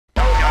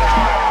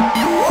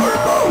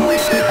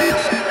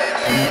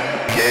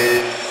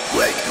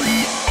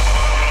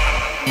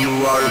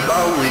are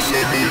always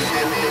headed,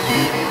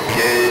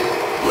 yeah,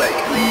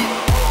 Blackley.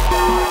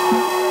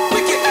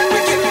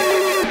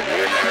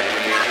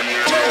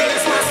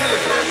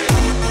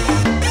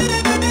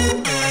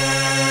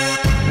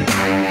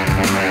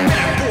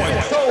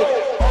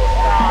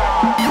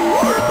 You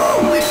are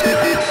always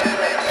headed,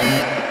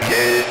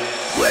 yeah,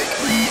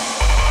 Blackley.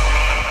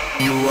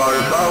 You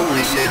are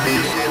always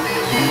headed,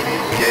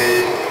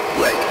 yeah,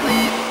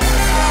 Blackley.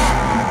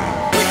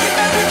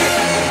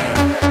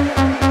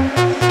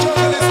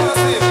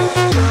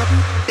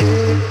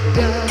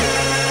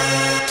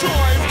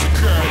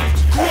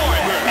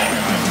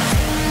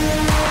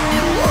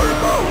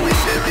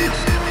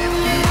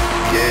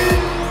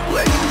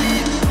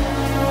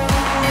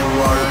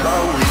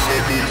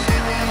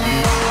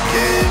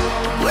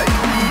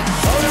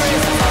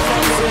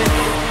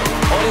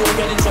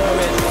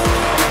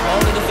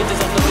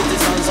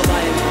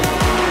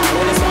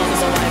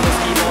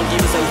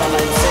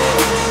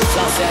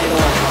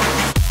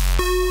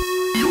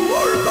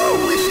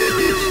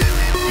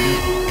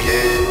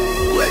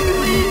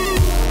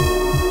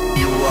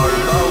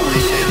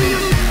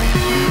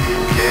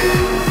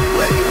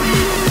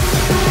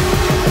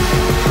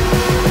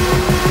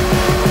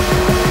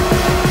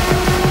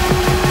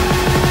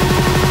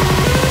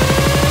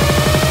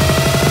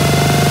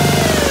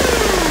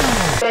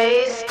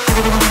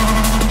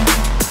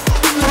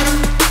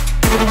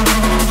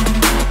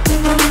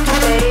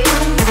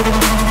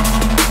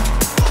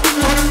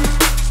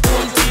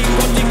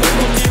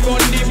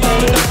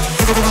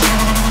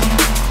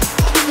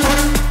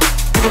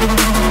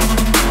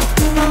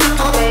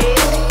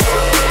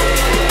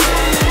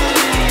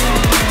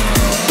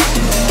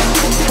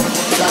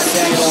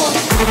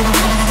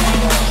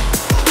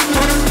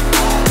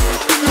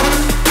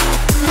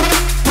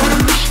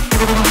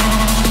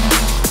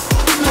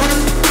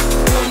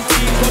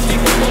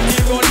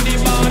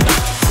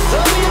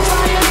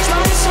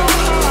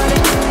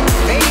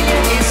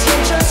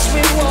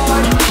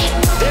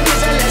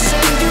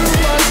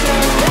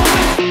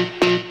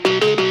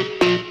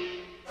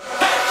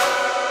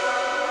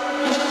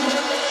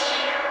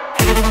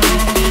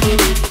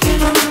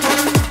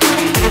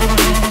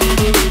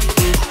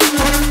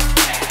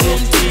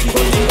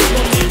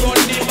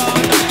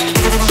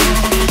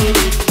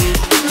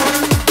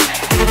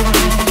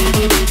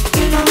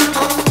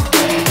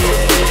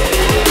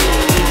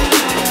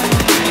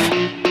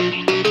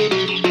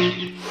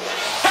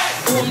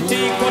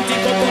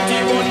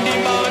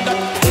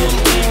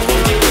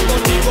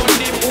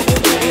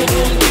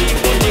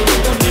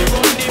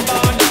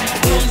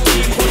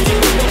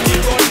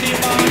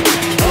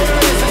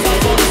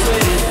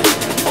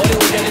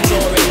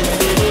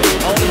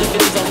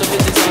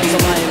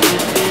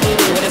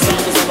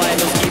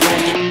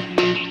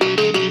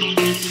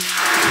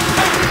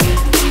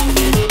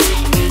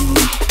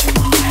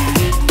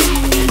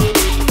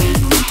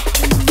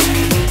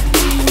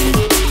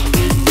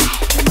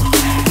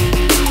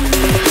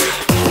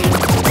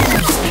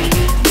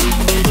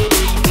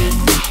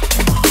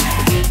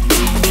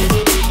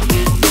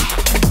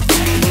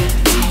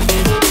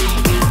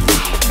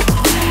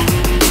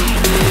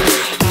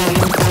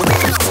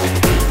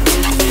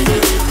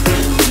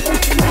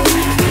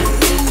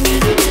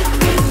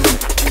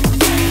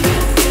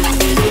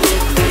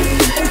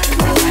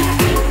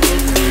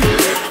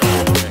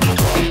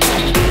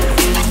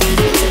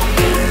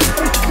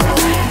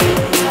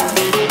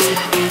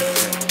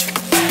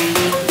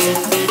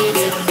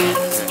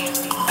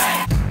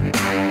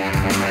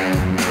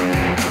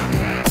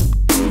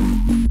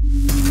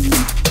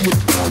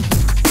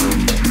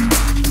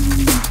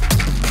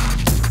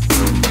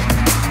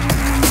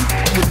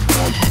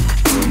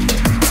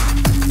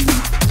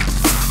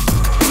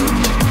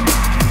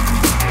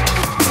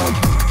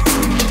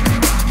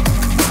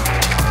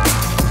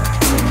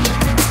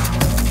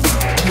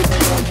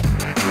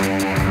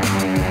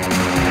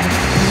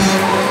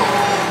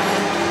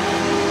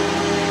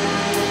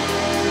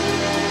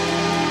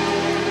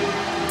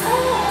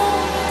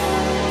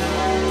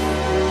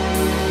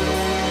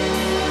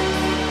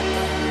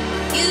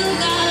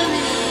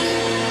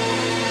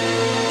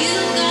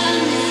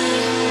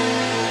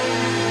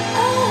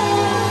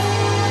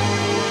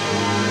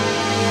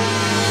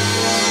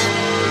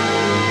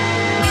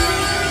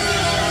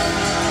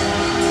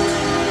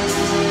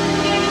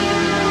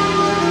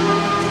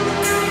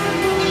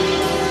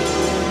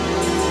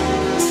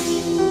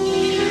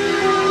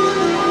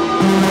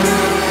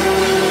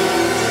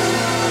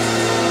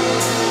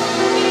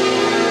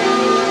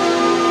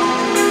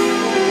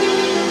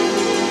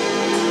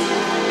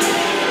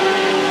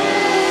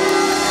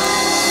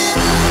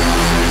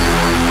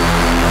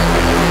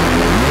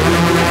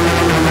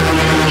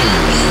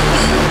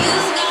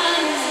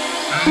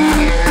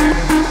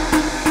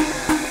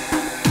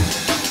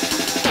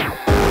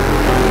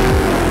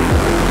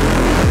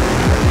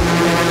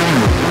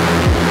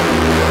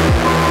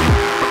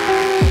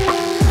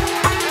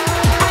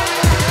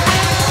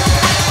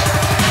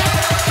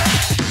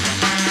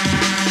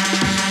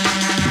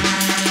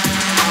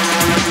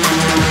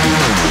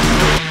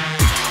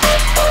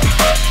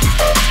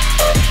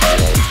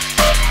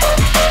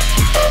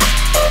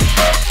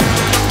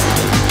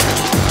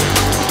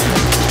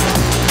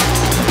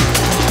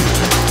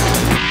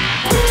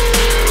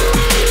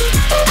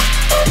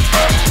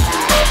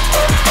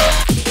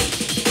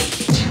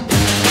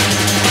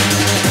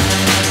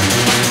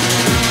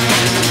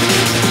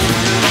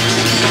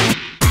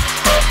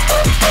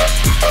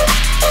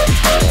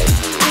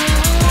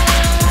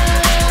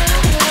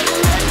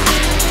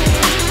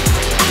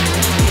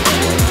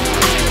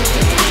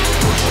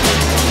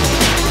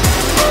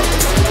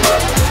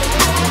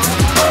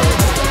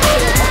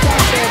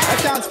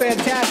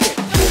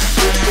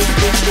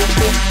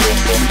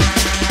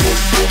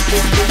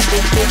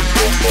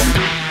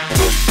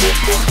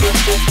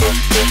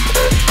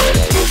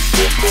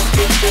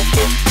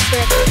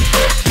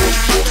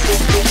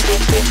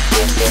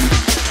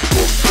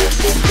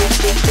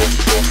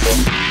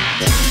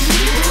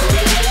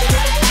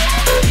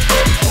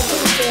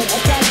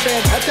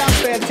 That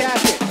sounds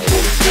fantastic.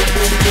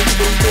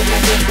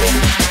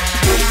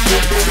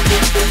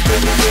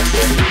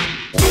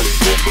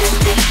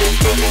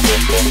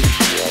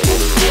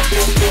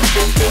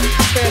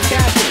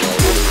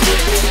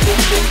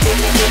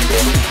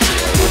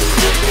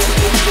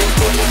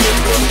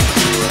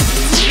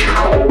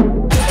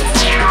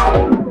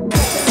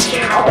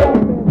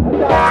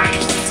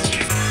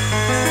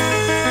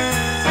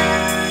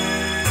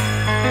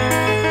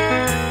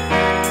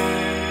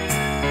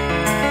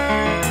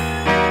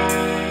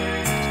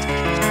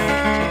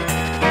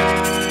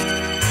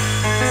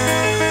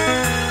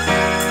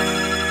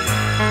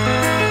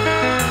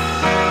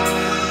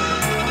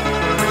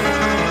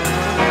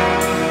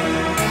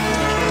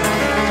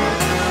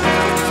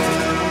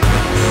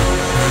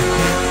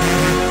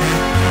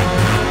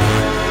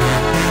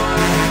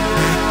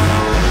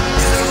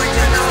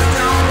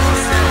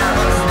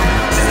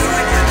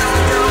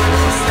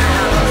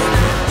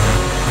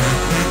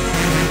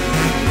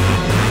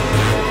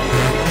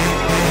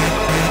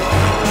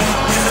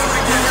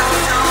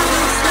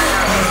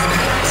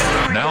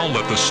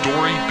 The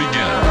story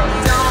begins.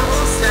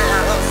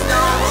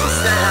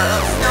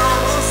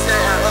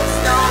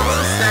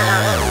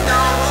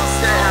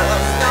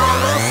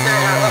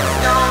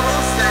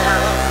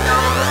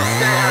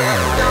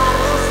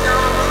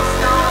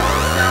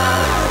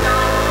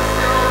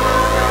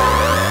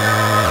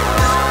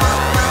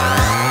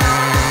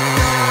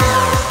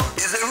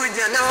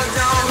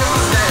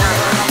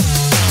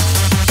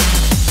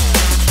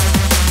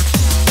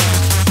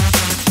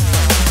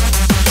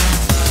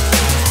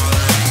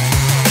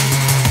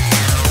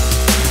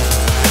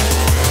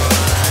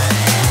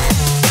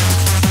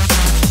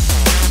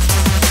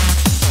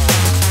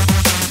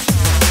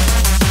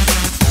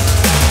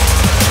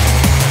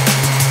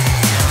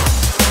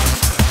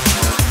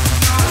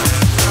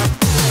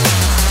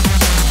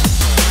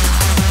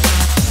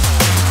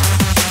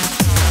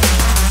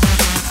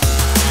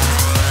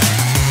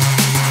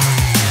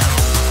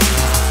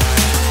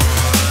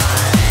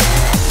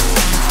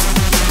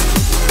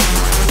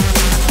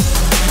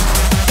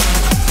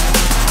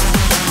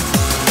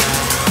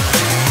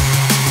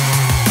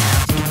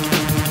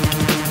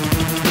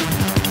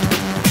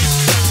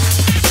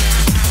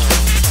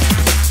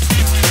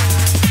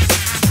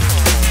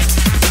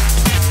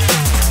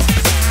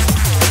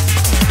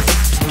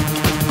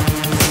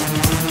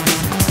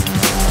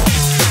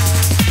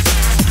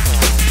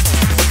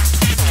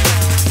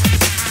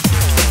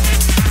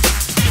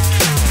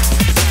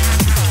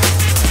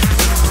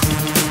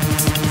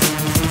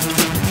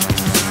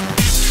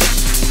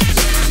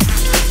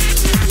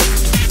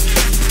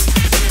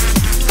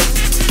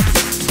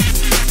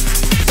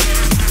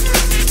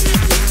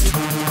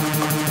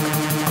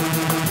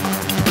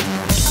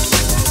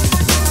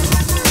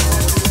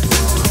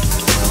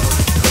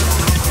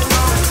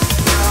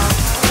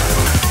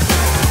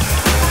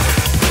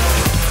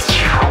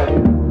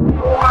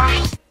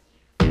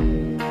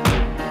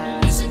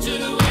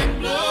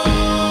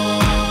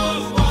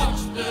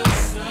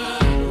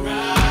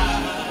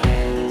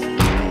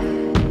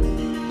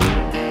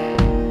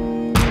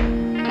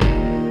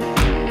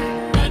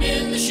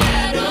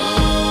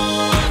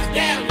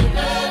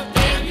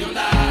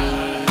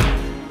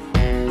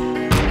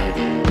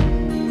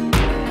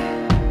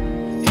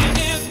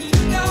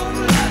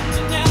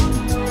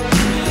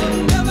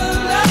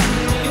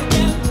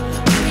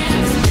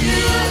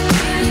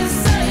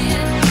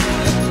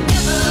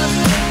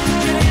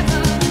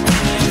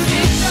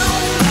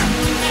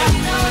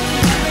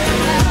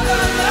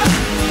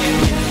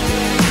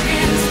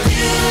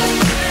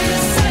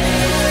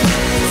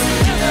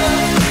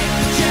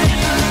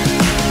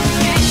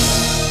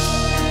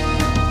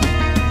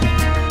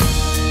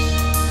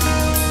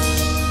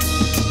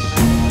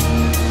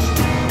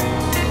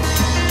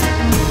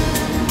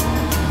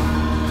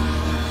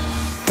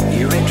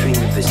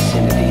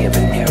 vicinity of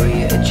an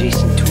area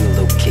adjacent to a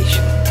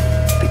location.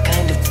 The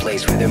kind of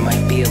place where there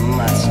might be a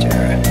monster,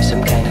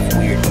 some kind of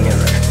weird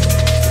mirror.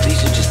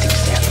 These are just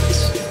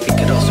examples. It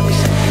could also be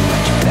something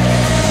much better.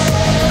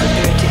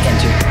 Prepare to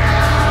enter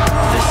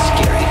the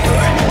scary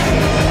door.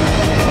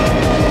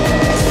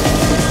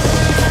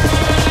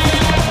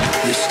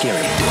 The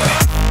scary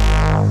door.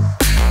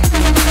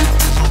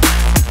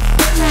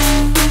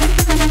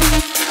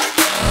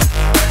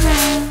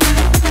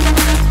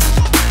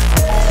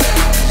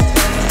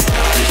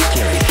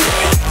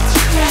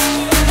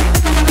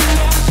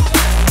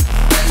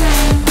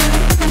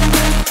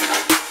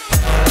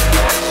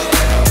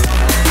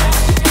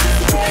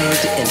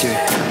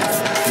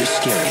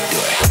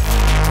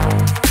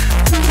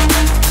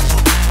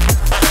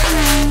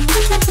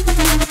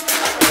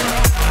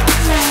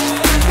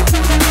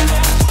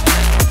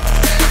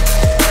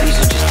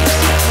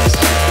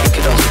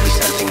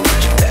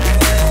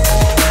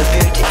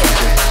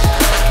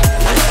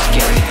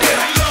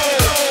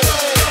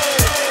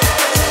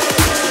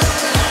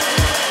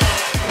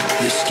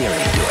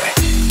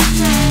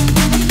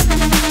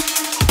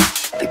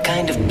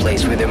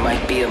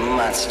 might be a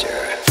monster.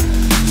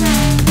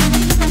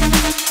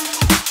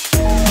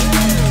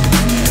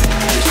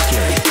 The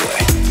scary boy.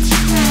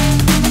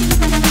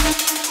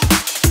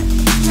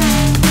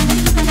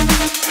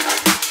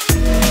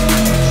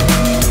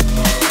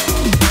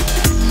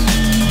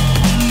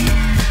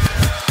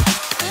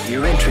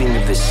 You're entering the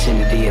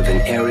vicinity of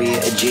an area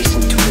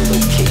adjacent to a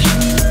location.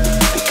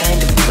 The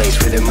kind of place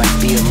where there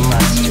might be a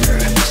monster,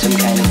 some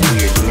kind of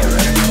weird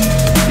mirror.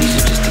 These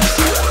are just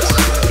examples.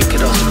 It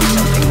could also be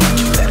something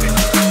much better.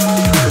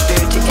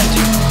 Prepare to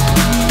enter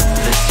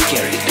the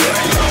scary door.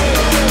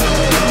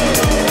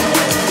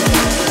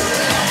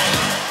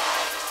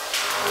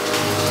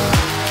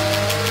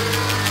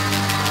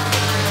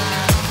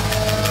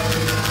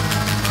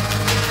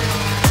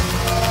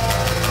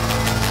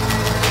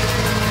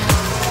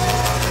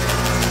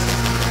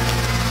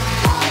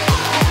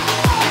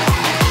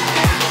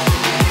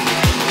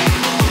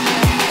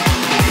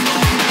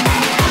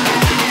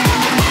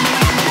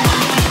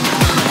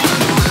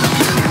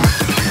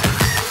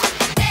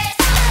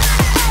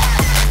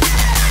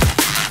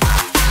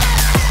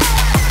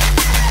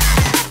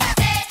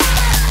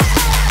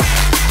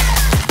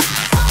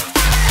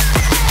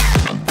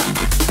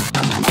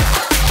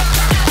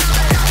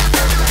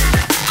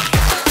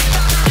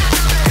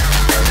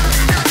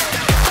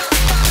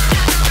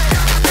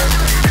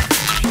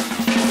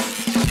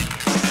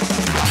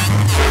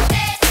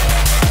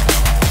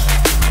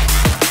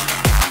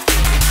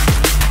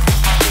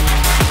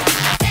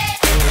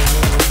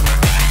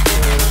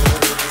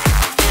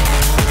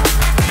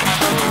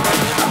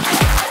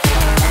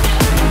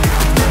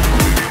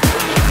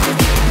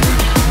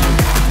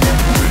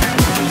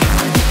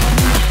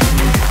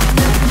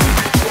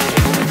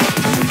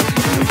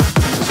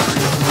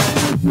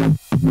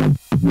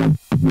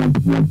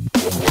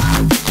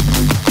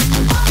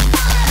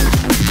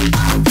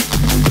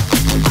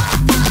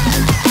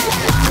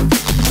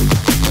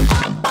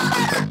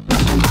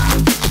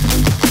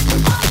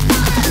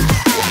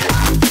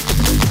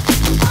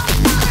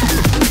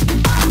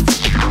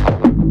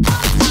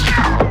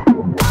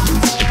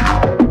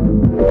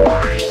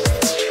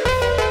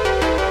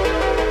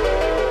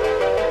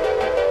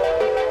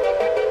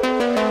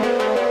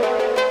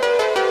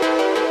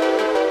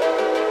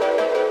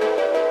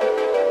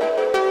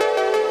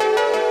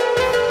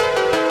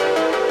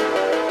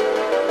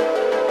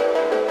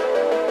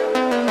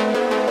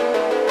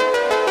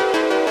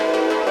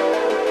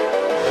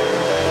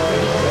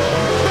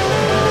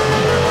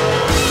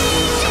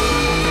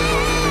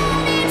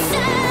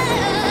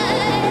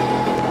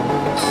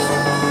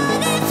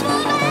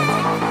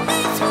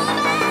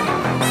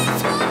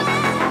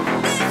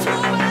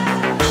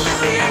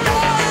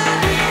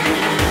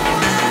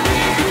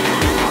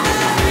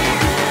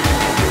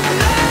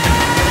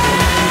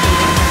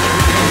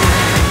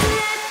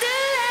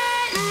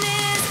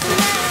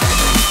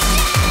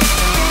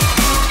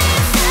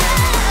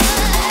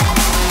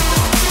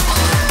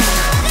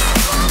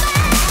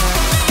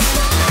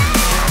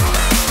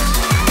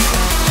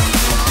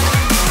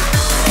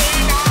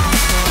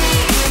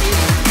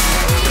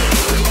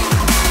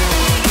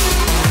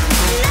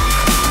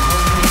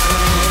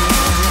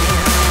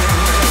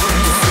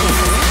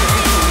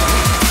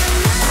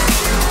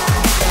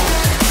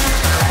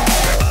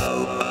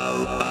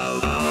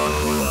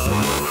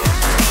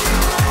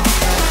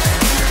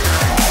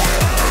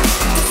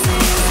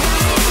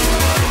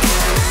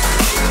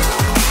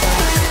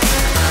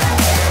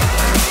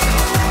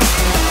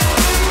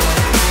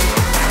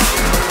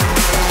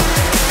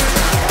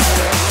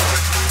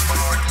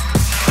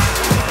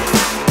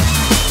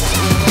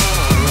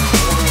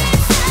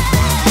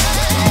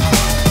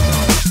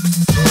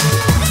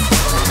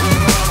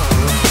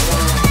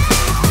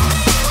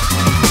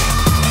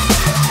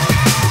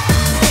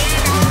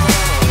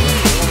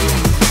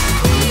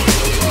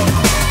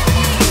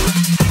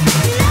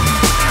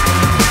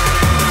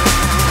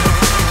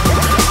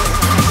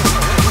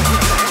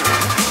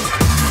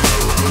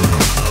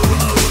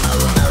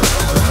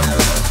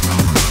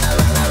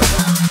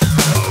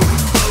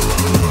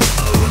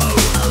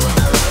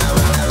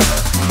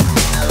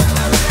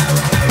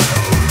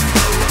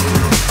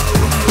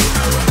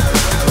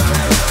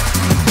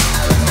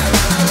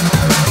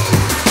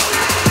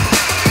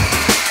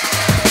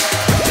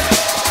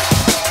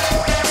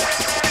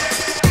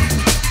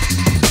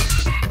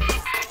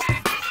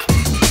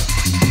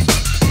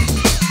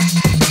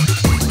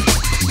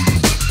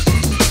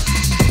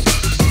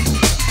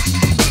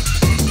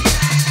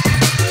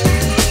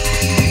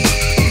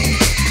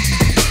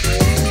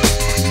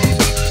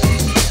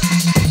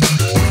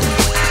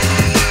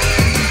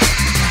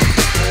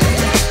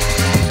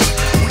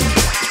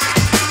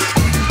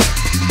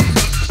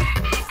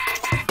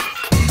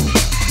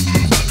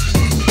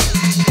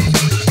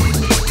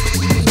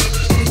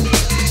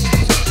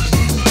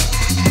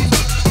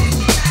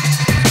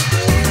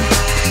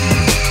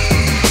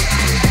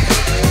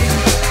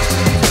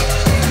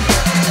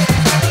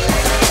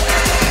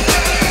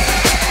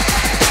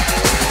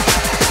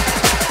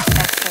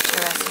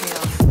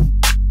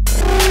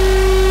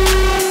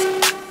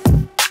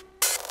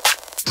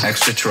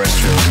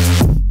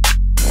 Extraterrestrials.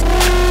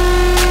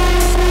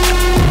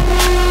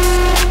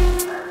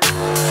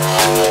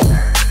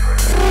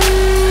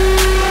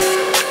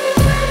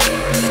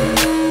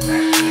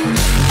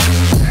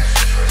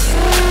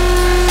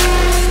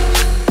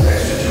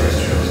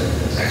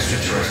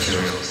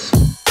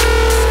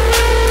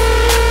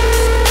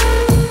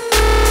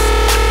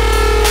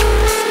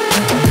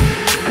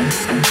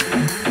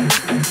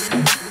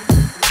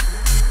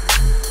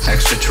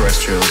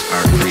 extraterrestrials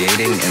are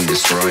creating and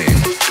destroying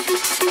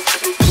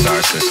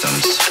star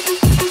systems,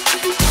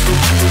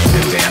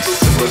 advanced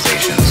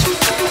civilizations.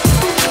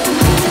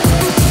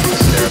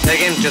 Take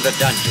him to the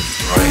dungeon.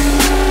 Right.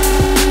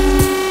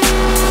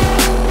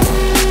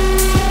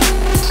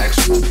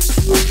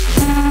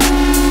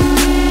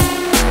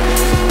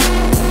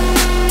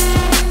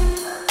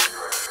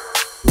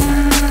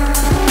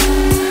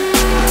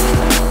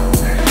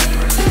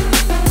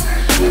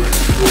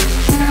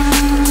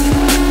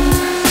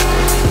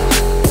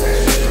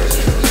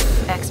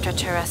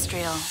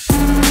 Extraterrestrial.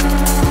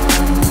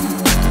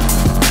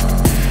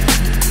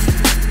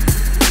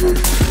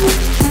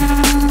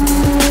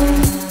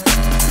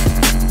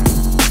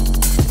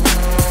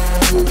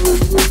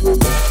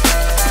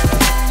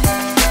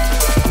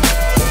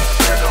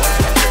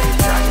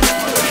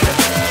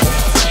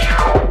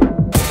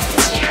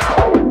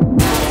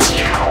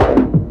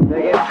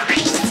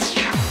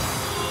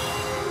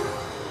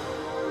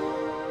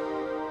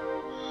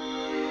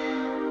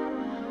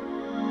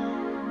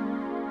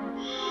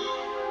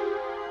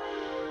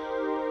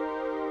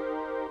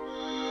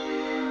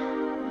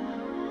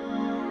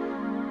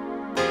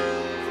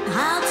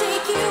 I'll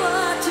take you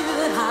up to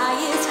the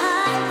highest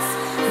heights.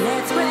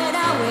 Let's spread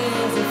our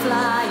wings and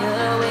fly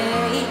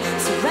away.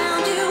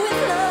 Surround you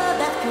with love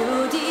that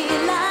pure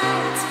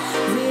delight.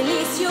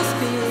 Release your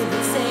spirit,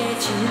 set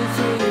you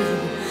free.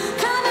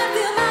 Come and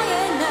feel my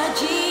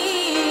energy.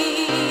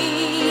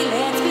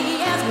 Let's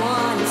be as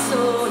one in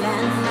soul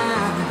and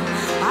mind.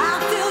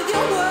 I'll fill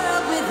your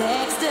world with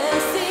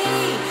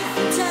ecstasy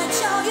and touch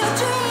all your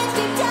dreams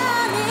deep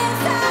down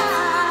inside.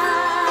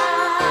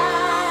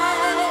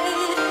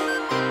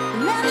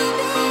 Let me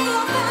be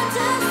your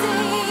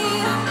fantasy.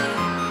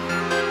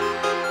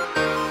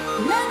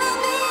 Let me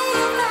be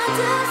your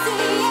fantasy,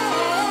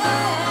 yeah.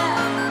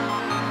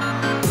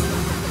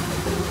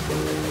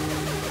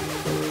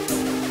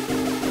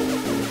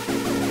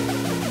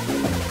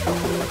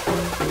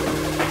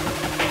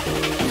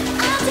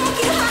 I'll take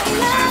you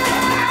higher.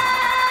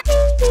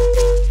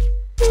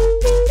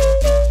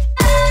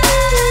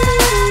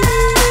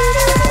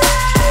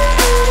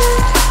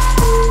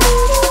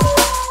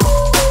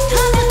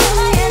 Come and feel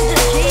my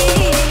energy.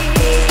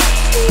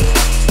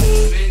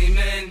 Many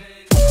men.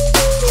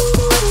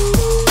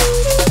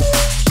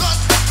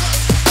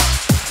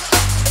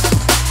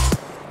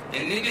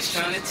 And niggas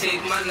trying to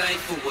take my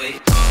life away.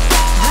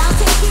 I'll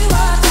take you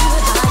up to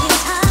the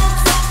highest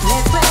heights.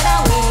 Let's spread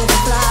our wings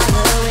and fly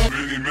away.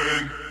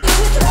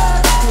 With love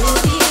that will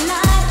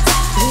delight.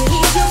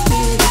 Release your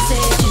spirit,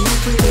 set you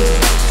free.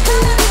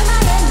 Come and feel my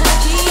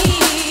energy.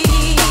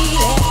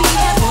 Let's be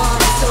as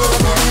one soul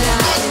and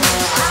light.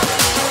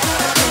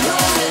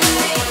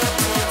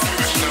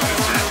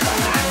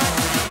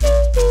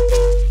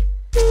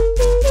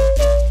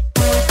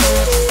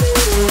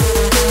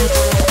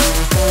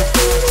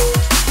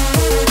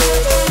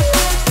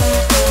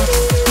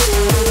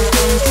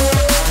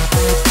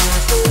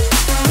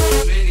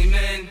 Many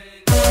men.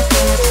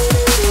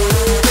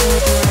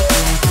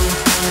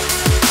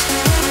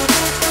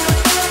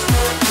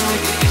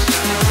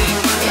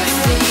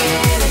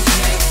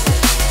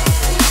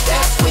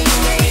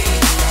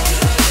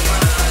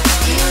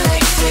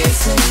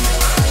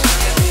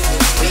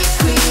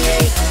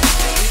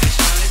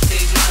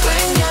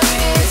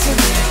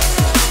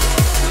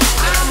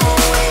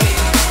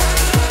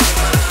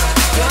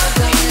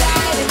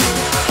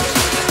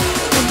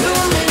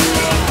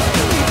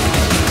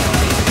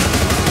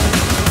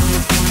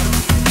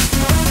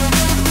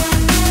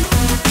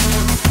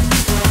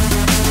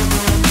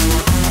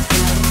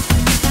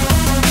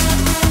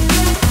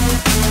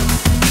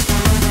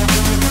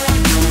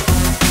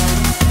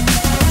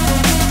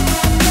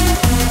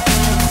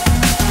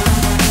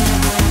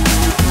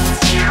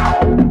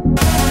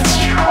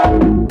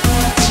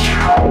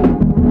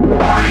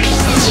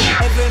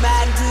 Every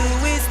man do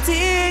his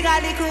thing, a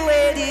little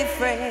way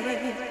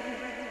different.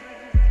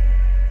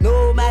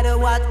 No matter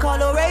what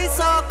color, race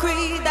or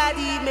creed that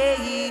he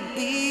may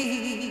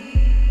be,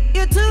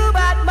 you too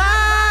bad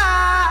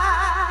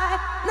man.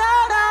 No,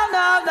 no,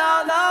 no, no,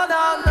 no,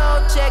 no, no,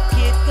 check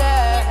it,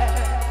 girl.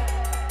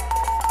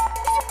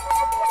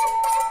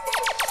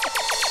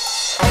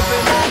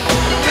 Every man do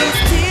his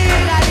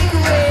thing, a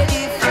little way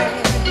different.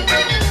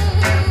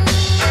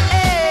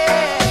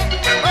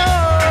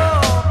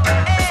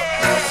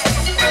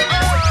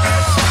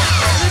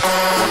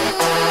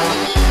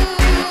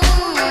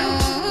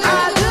 I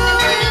do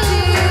it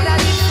in a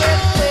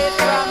different way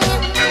from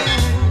you.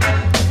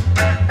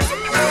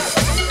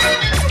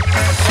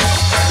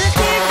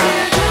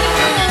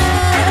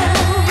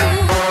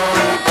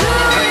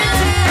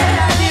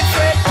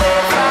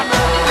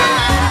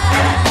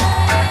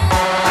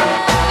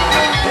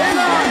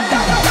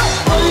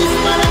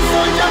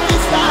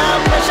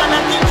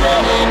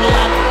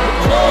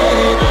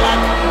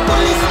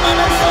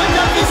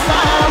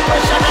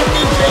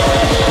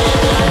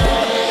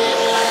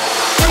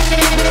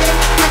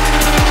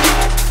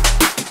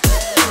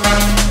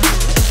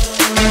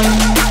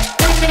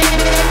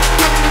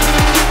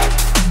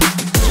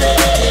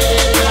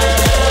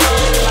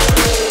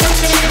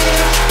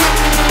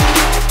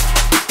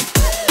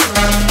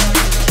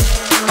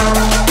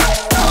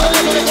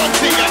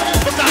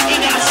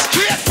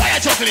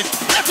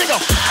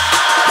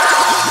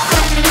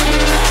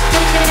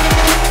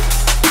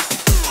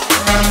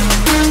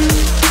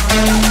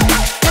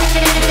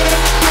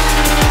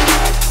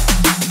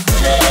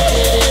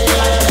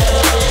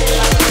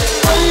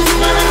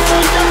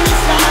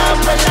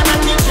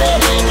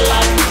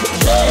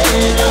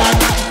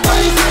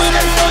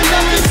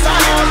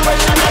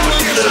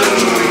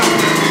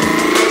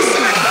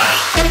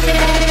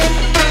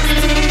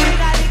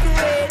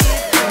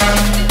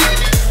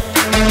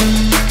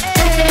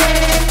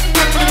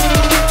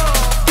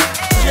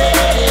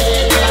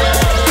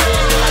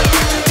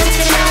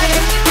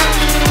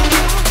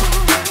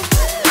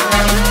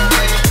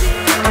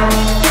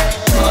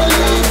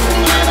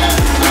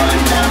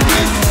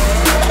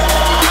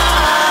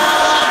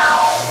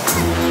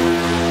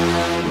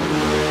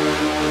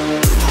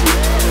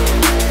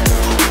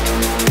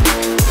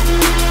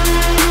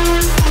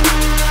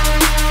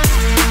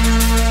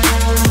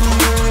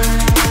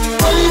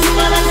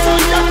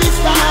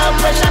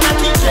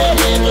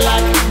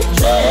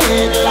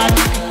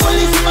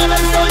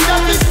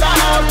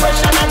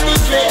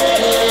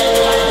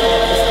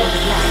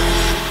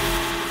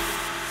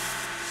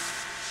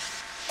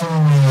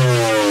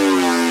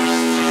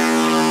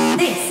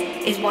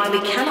 we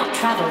cannot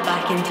travel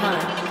back in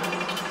time.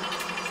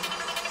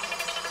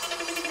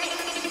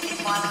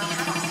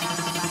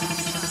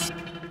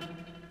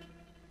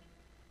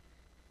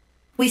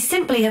 We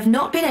simply have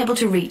not been able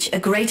to reach a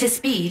greater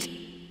speed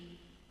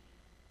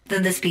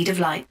than the speed of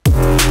light.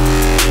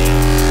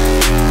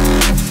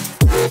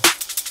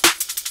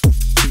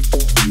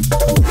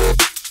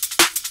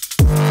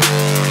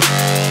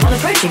 On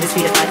approaching the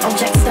speed of light,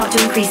 objects start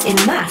to increase in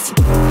mass.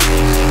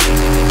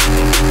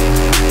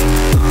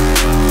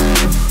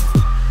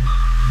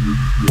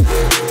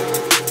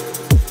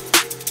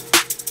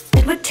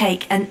 It would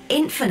take an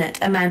infinite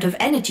amount of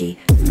energy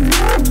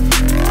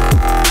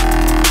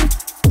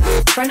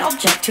for an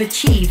object to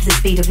achieve the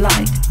speed of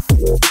light.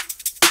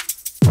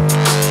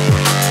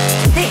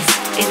 This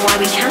is why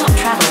we cannot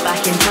travel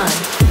back in time.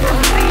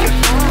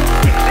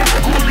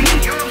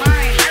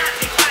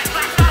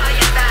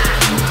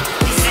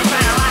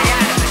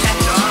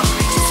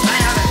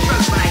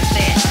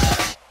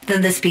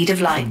 Than the speed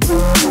of light.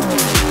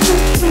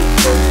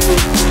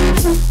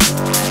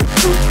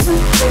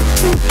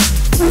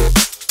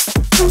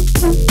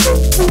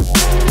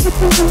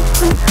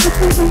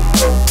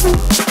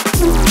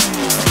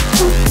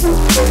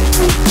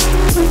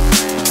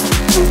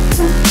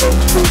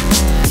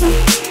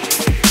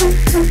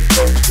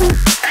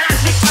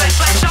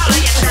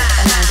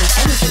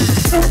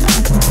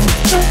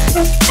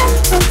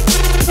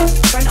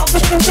 For an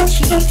object to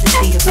achieve the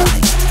speed of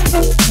light.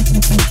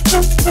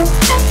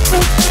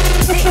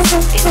 This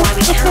is why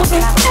we cannot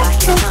travel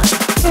back in time.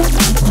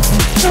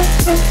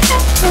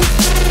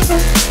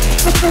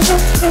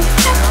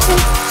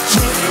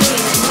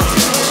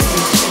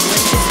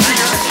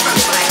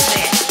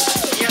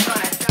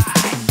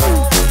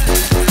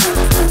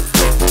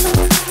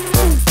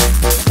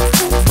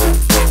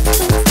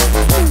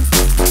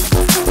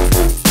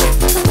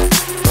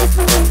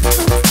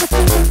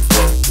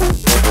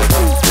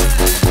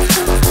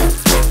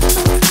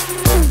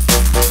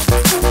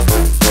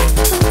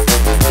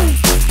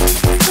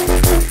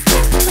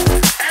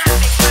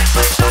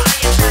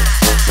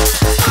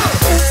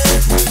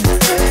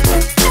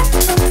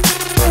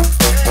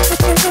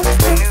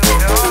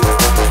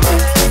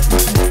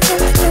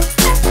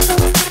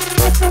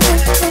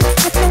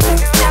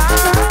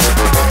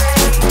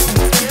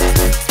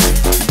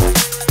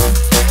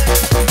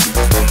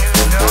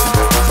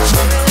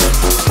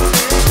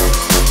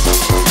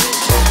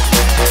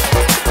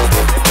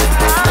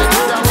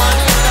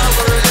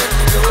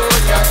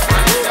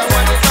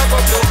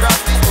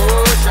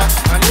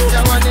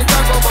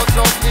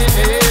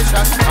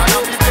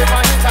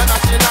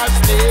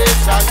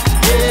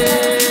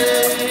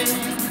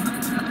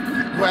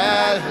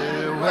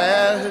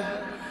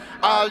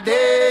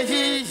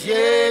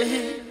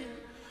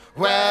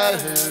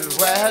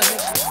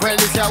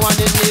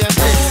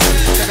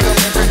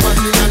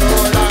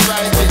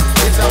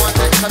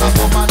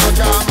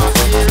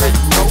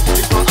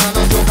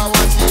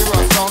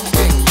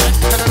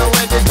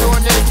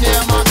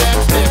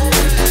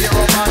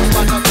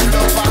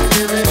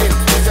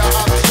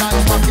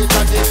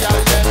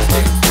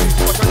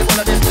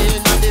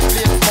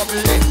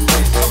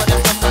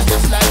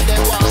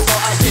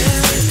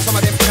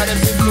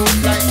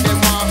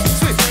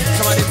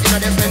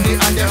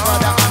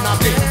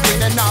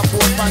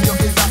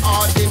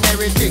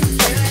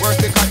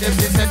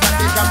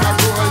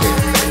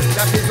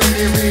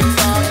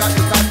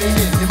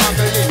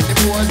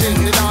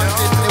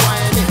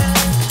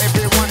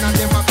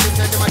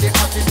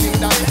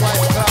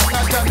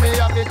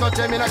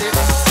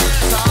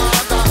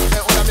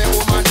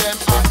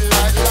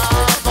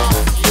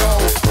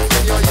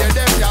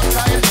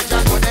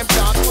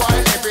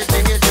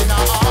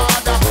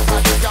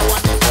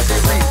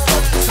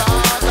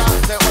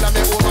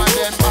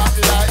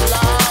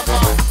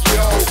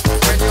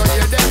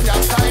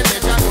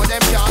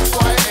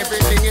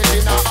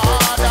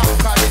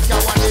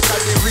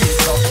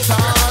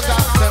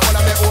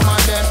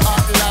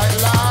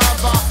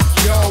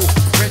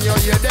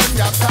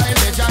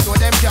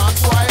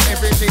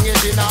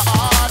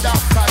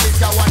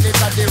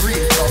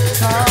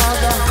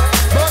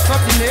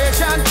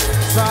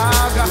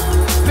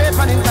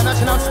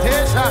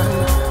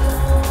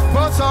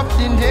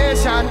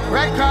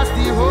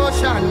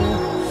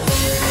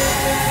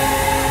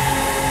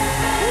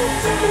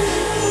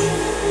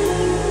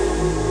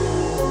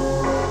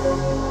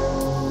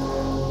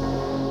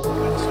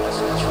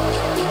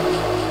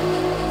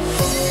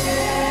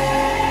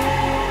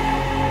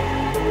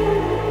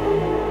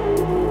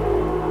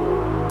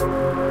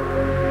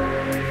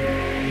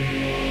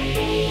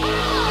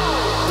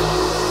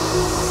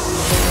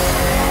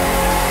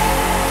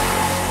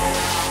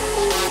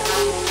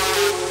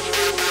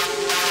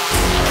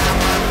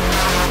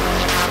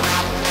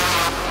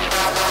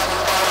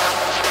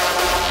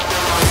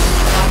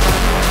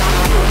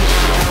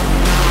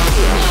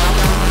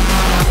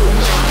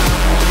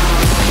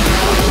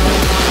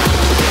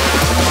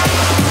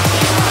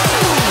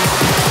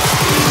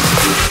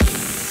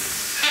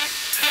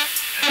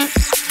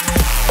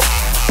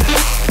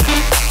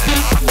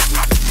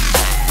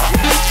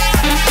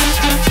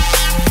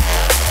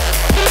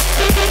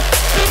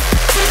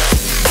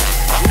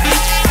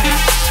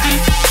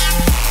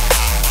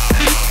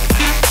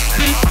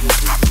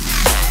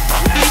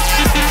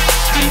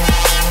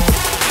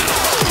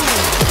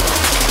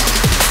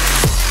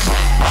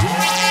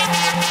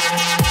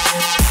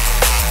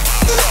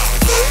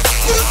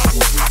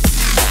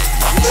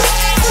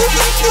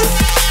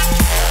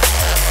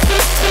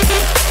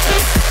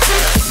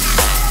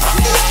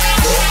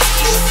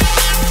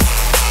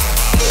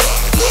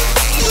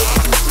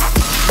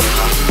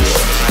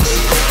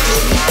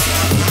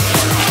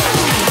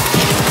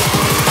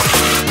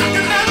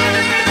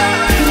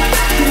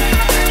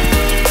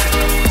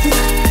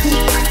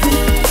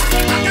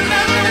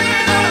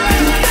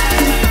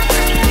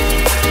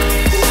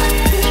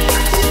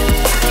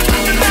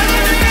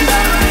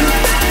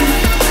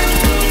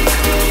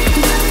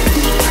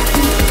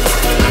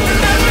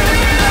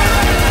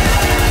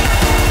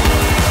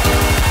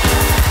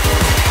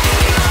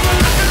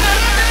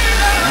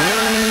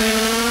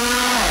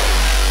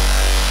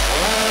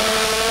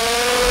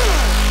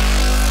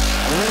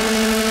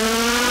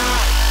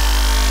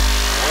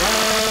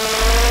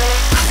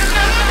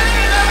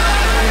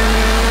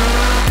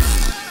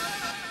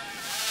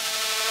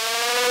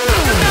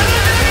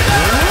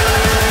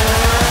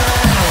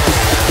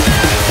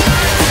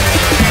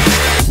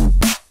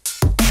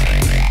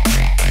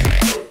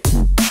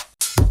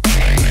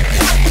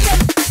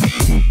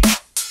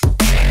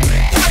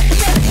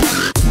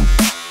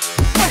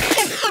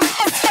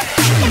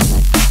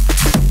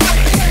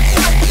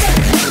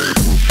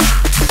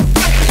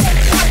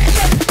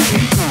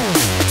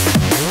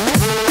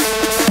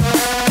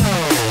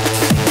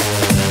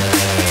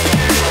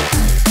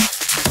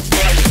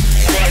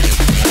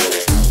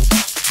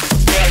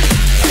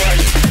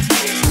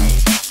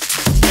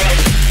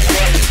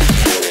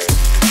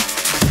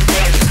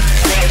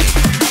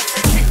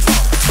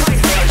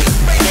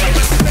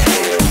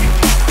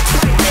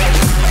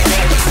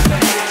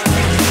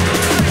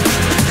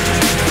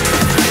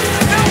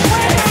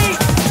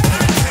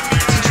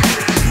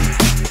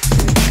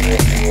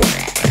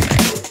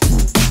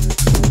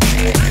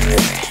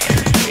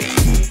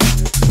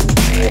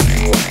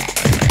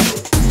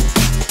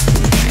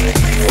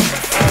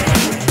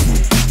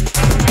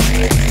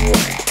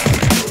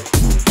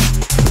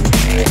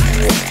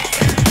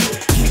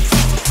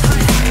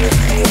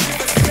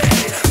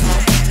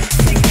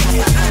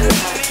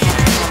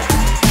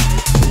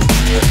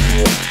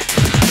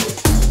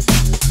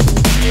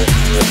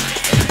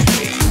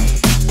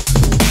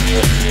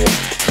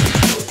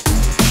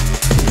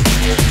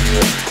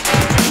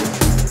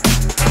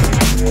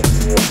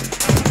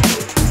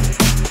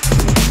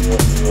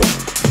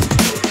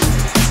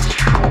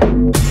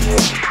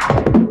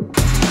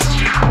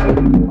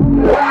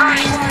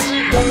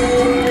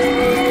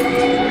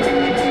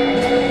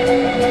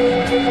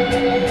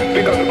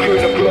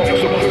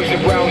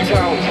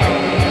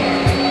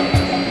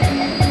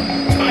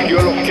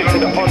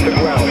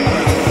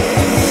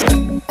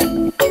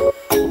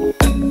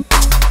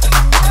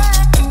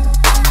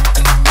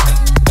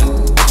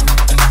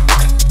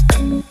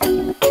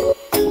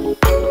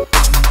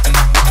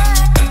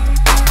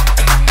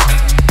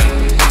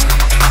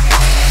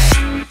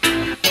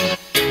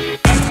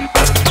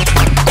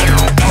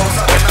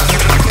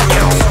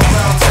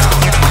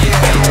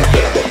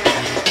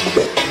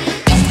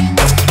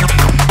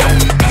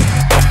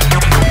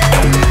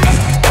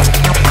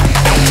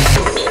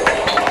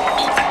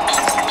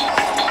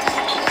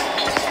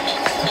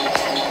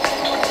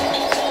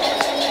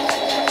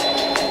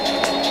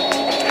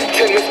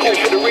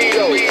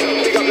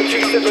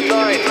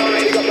 279,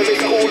 big up the big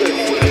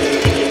callers.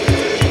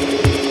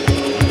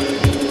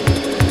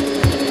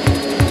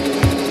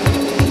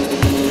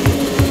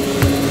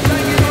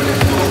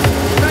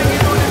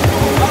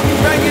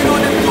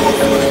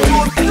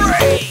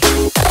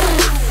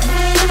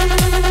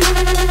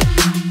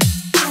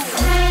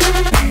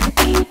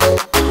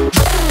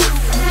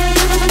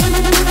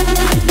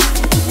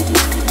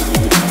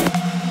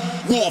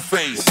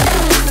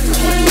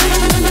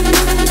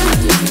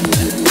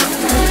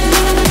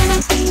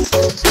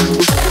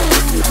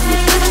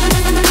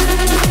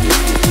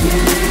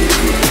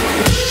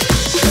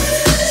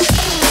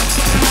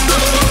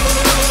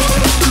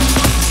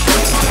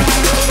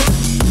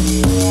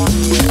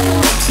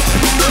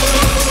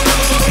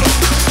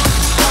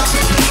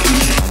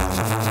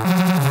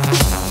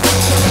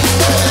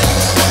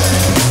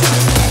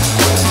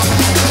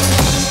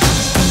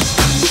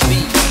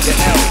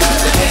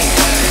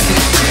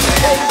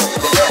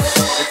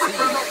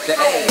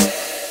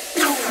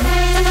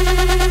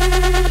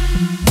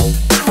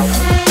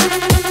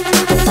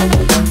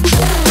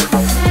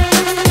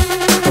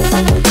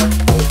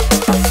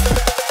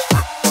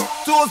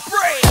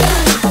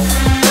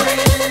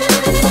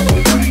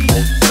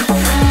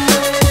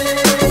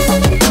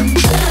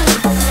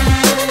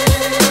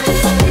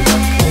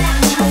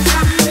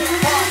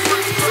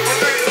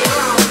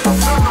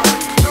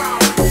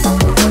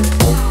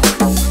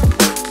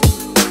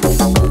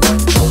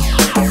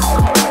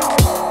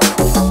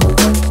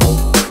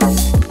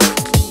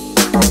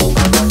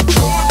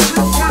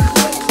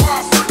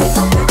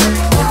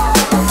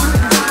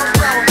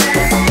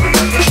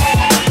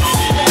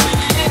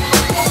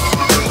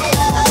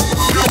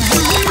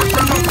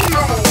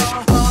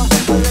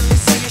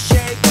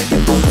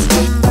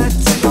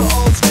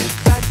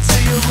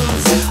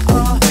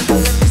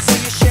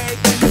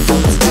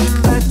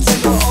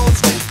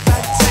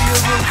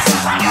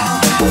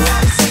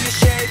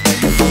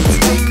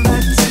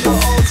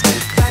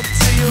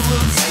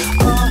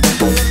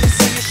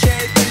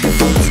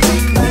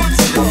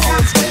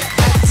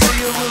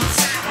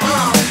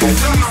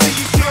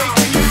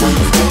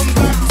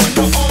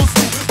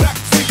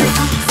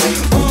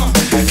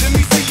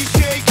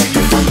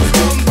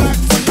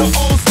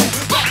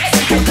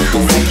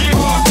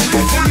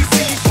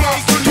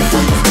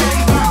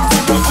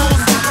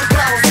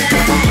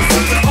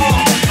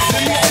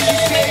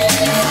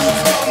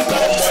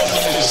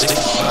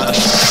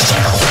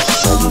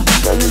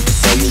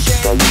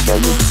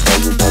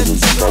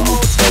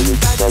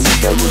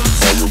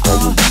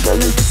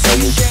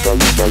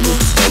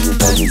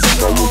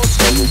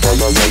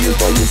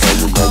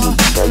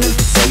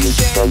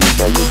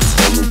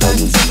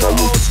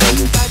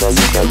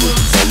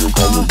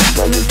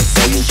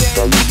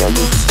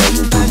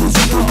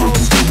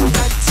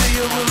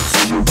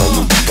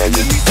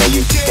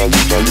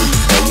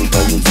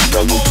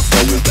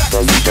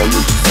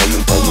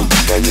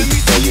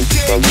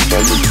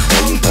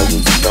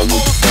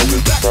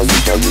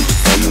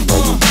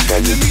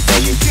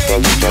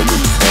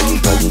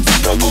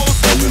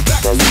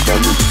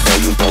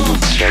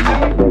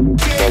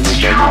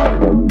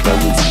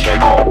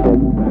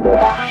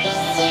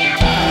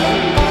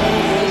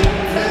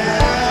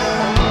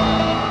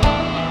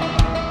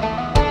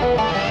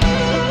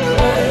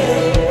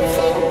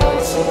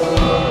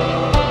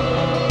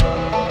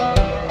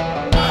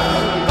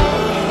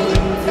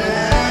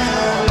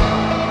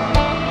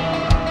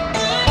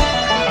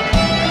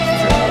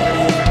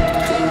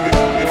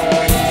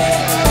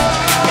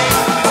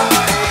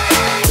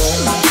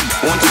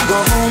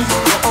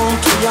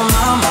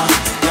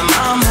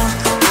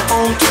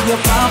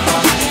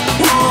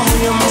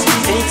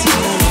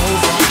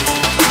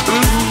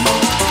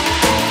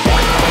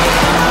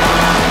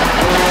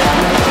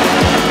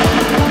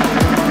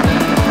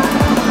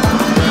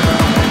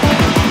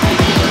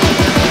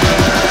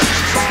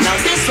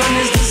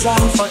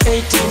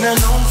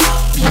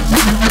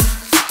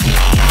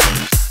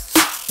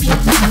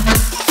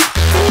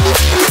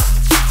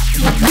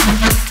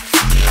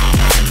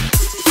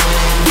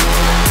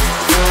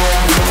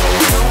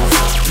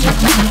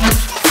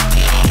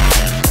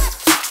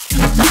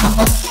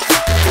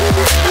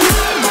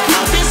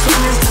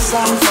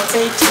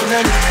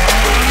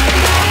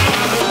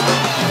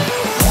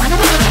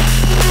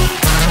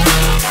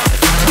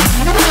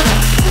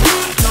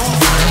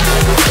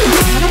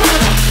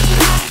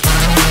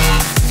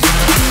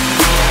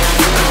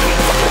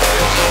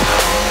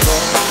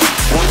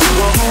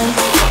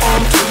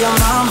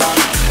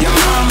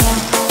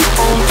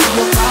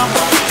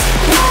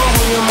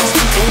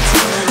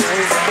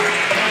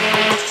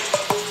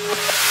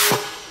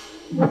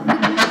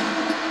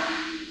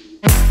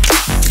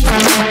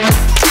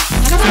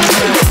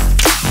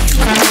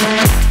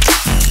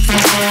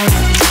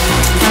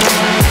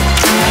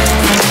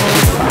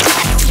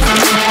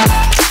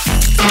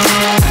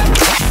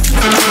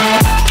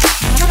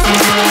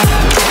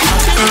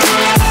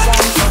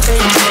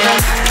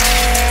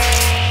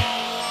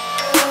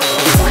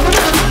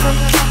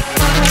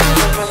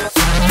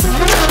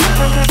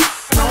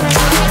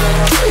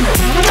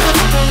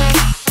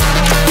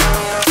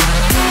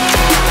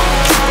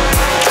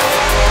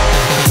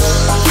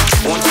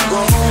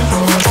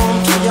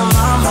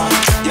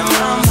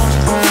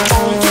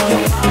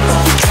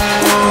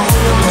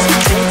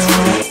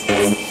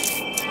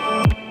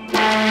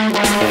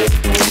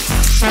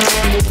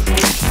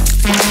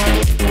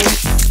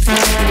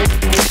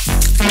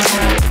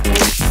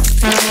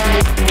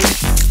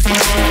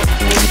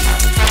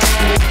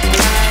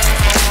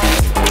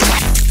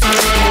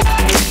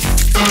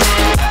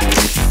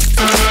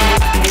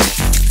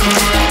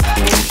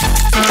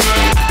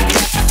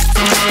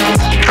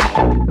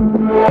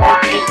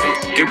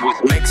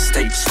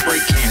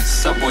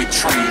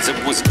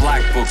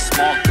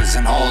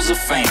 of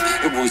fame.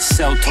 It was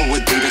sell toe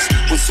Adidas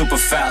with super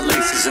fat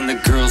laces, and the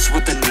girls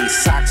with the knee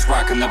socks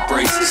rocking the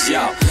braces.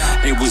 Yo,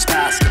 it was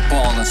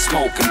basketball and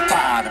smoking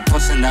pot and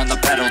pushing down the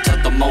pedal till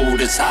the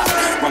motor's hot.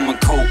 Rum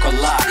and coke a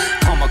lot,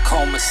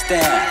 coma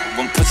stab.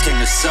 When push came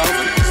to shove,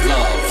 it was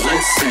love.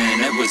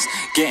 Listen, it was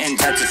getting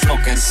tattoos,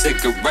 smoking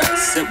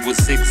cigarettes. It was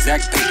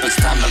zigzag papers,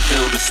 time to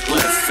build a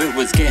spliff. It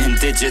was getting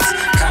digits,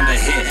 kinda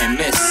hit and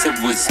miss. It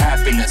was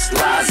happiness,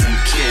 lies, and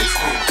kids.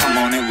 Come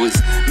on, it was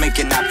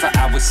making out for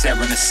hours,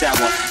 sharing a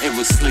shower. It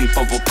was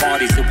sleepover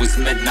parties, it was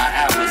midnight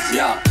hours,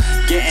 yeah.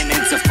 Getting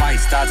into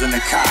fights, dodging the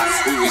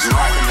cops. We was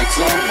rocking the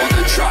club on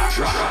the drop.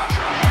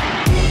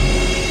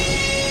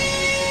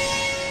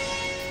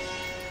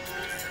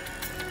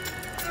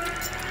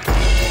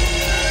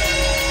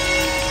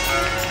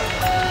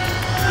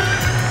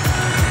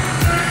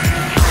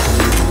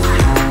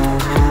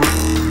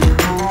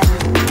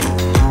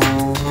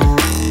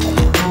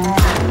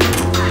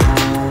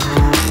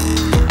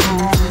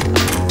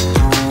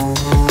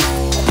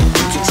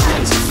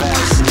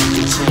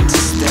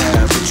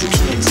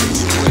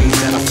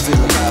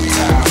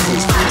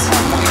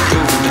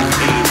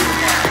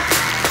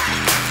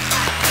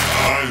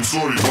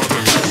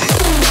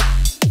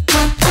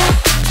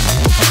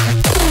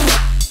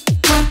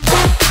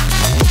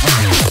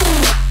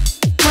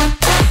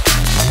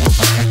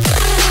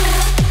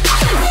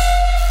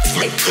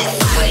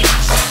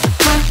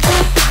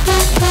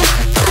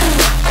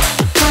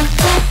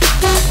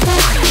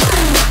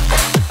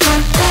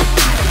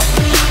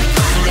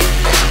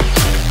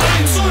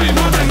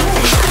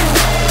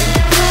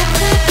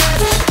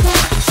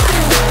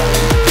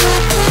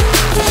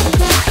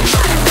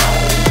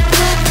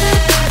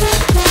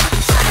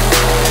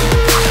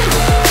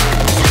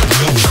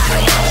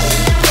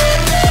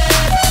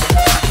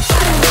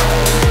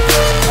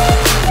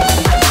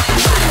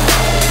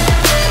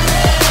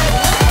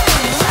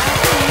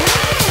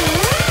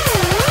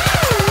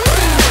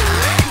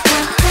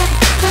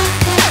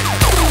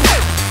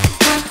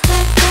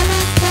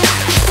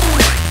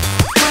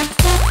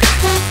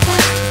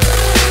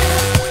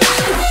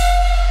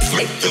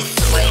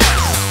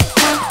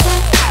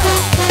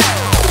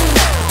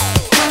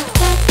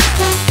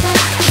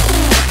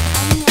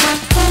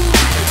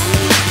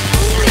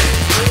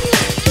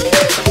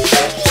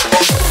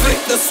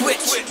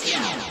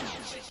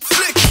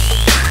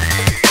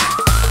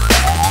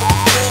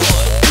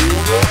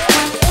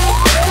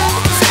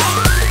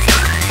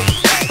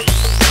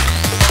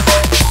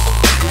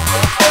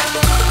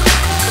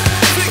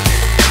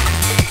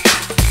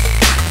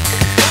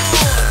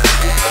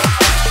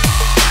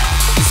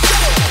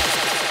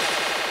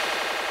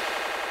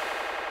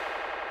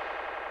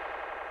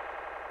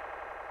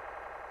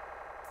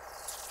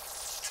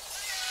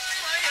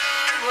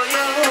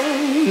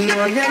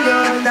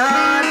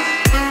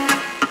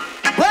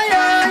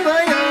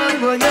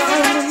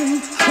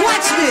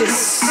 Watch this.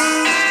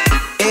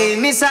 Hey,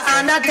 Mr.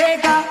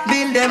 Undertaker,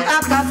 build them a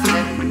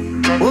coffin.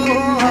 Oh,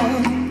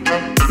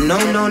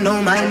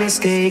 no, my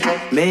mistake.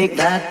 Make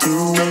that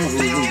two.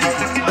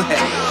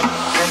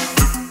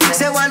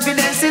 Say one for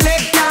them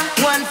selector,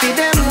 one for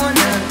them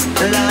owner.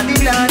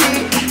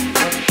 Lordy.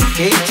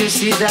 Can't you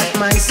see that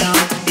my sound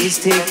is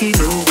taking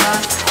over?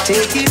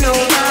 Please,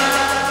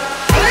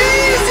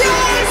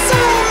 your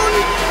sound.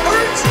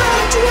 Urge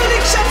not to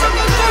addiction from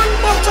the gun,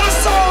 but a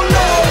sound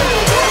now.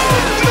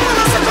 Come on,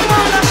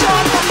 a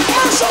shot.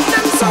 Mash up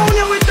them sound,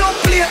 yeah, we don't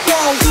play it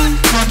now.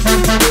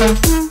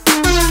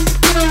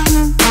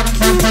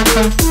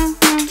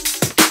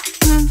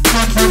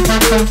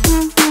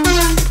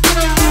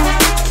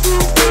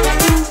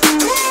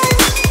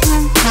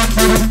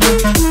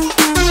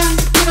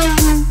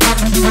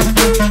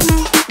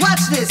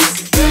 Watch this.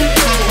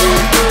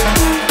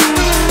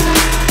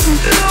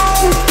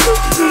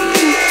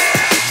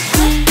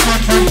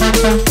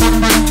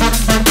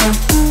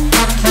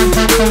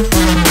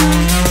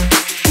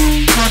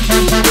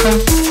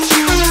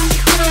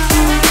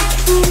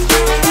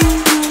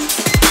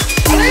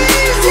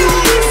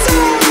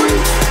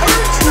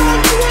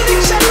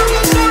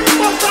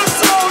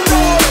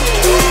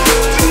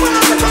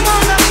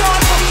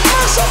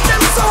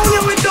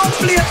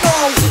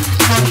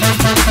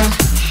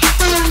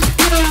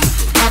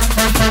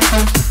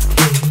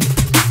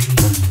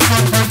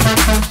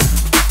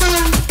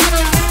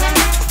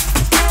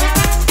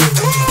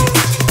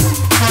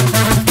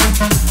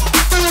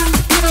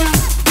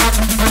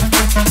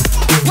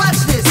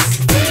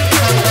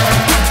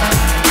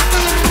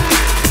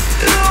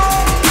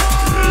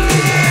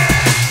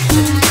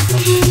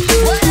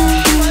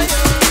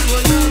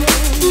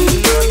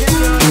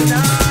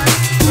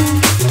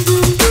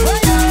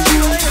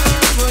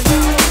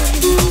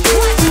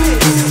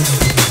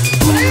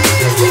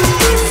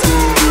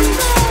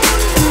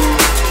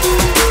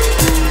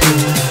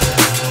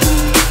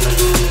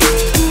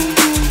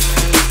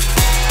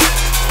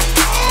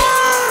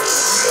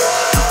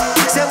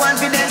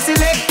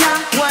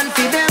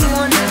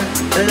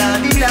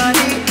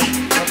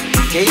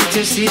 Can't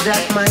you see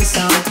that my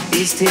sound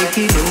is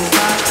taking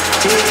over?